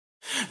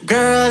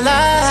Girl,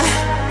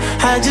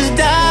 I just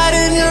died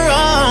in your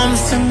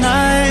arms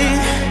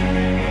tonight.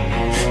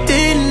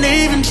 Didn't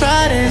even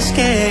try to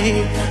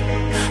escape.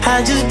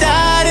 I just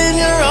died in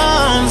your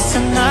arms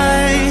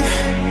tonight.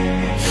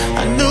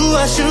 I knew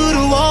I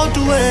should've walked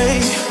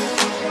away.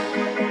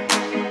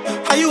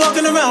 How you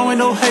walking around with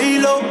no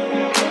halo?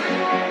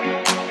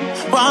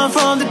 Where I'm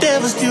from, the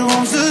devil still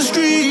roams the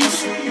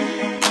streets.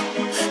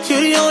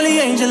 You're the only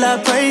angel I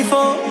pray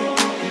for.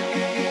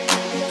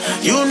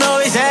 You know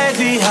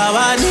exactly how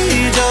I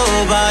need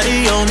your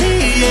body on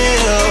me,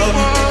 yeah.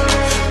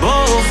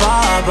 Both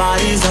our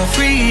bodies are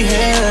free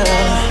here.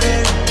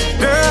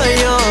 Girl,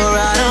 you're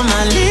out of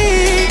my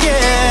league,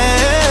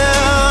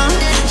 yeah.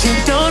 You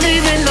don't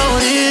even know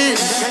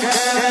this.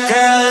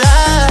 Girl,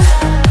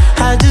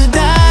 I just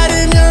died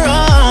in your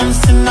arms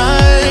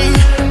tonight.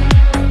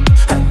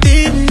 I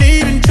didn't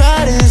even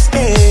try to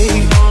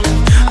escape.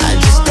 I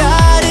just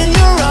died in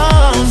your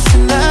arms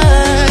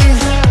tonight.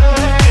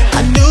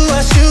 I knew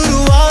I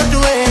should've walked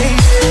away.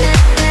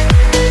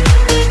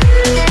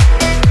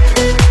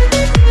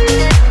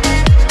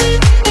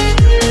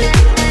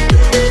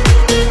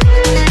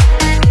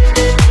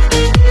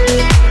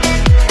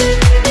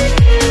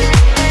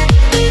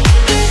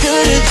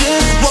 Could've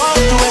just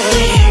walked away.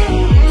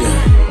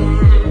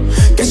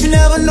 Yeah. Guess you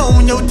never know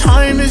when your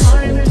time is.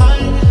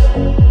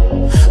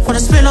 When I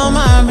spend all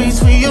mine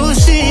between your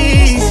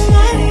sheets.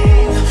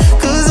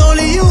 Cause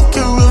only you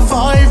can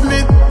revive me.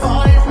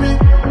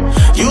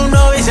 You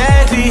know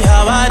exactly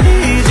how I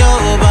need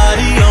your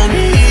body on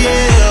me,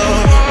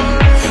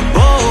 yeah.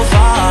 Both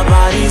our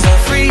bodies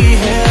are free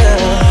here.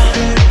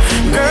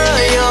 Girl,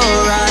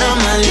 you're out of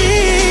my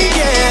league,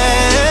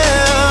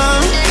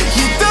 yeah.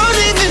 You don't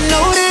even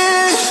know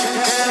this.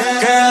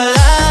 Girl,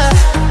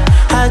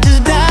 I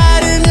just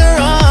died in your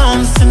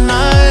arms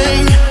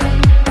tonight.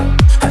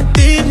 I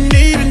didn't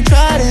even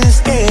try to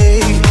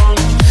escape.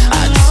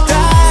 I just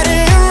died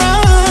in your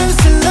arms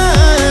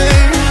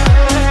tonight.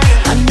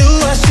 I knew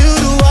I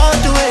should've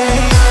walked away.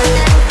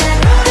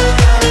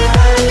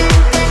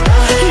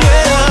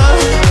 Yeah,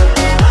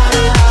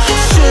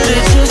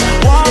 should've just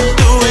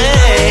walked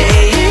away.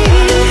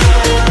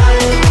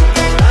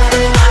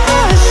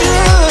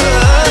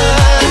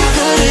 I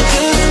could've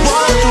just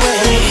walked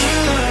away.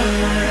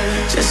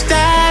 Just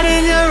died